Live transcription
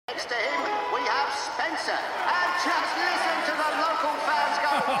Next to him, we have Spencer. And just listen to the local fans go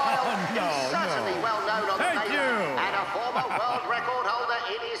wild. He's certainly well known on the pavement and a former world record holder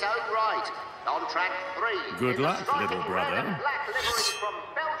in his own right. On track 3. Good luck, little brother. Black livery from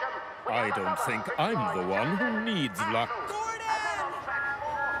Belgium. I don't think I'm the one who needs luck.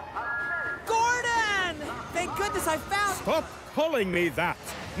 Gordon! Thank goodness I found... Stop calling me that!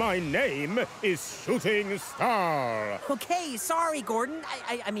 My name is Shooting Star. Okay, sorry, Gordon.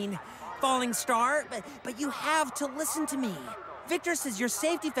 I mean, Falling Star, but you have to listen to me. Victor says your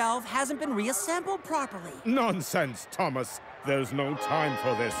safety valve hasn't been reassembled properly. Nonsense, Thomas. There's no time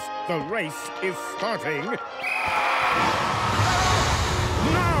for this. The race is starting.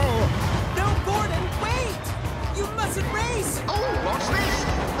 Now! No, Gordon, wait! You mustn't race! Oh, what's this?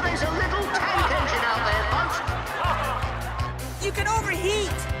 There's a little tank engine out there, folks. You can overheat!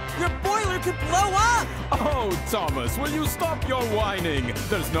 Your boiler could blow up! Oh, Thomas, will you stop your whining?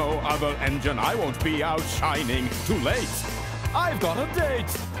 There's no other engine I won't be outshining. Too late. I've got a date.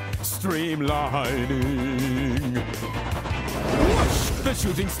 Streamlining. Whoosh! The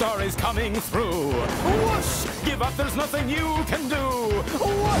shooting star is coming through. Whoosh! Give up, there's nothing you can do.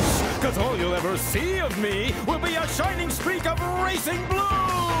 Whoosh! 'Cause all you'll ever see of me will be a shining streak of racing blue.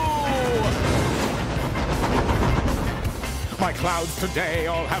 My clouds today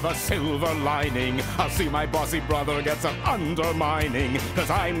all have a silver lining. I'll see my bossy brother get some undermining. 'Cause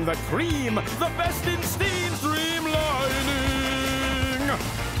I'm the cream, the best in steam streamlining.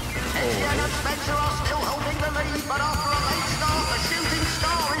 Etienne and Spencer are still holding the lead, but after a late start, the shooting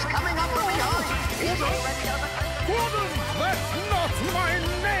star is coming up from behind. He's already overtaken. Gordon, that's not my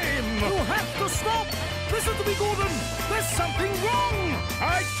name! You have to stop! Listen to me, Gordon! There's something wrong!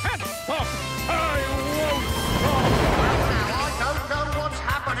 I can't stop! I won't stop! Now, I don't know what's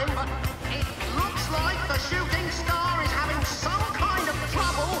happening, but it looks like the shooting star is having some kind of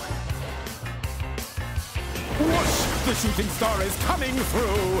trouble. Whoosh! The shooting star is coming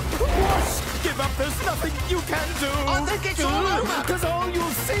through! Whoosh! Give up, there's nothing you can do! I think it's all over! 'Cause all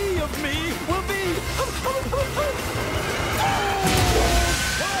you'll see of me will be...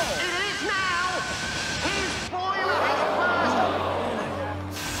 It is now! His boiler has burst!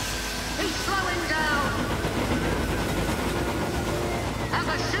 He's slowing down! And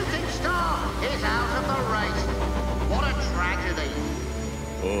the shooting star is out of the race! What a tragedy!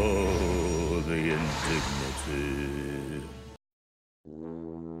 Oh, the indignity.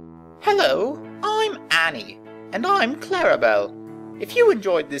 Hello, I'm Annie, and I'm Clarabelle. If you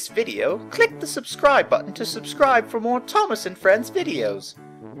enjoyed this video, click the subscribe button to subscribe for more Thomas and Friends videos.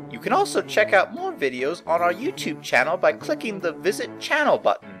 You can also check out more videos on our YouTube channel by clicking the Visit Channel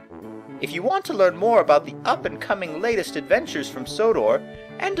button. If you want to learn more about the up-and-coming latest adventures from Sodor,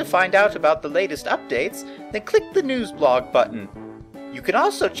 and to find out about the latest updates, then click the News Blog button. You can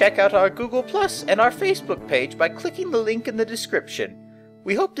also check out our Google Plus and our Facebook page by clicking the link in the description.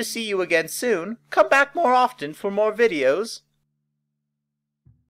 We hope to see you again soon. Come back more often for more videos.